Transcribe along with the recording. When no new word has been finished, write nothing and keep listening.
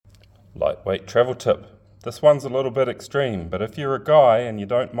Lightweight travel tip. This one's a little bit extreme, but if you're a guy and you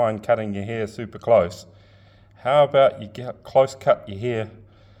don't mind cutting your hair super close, how about you close cut your hair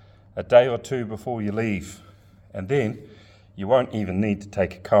a day or two before you leave, and then you won't even need to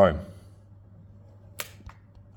take a comb.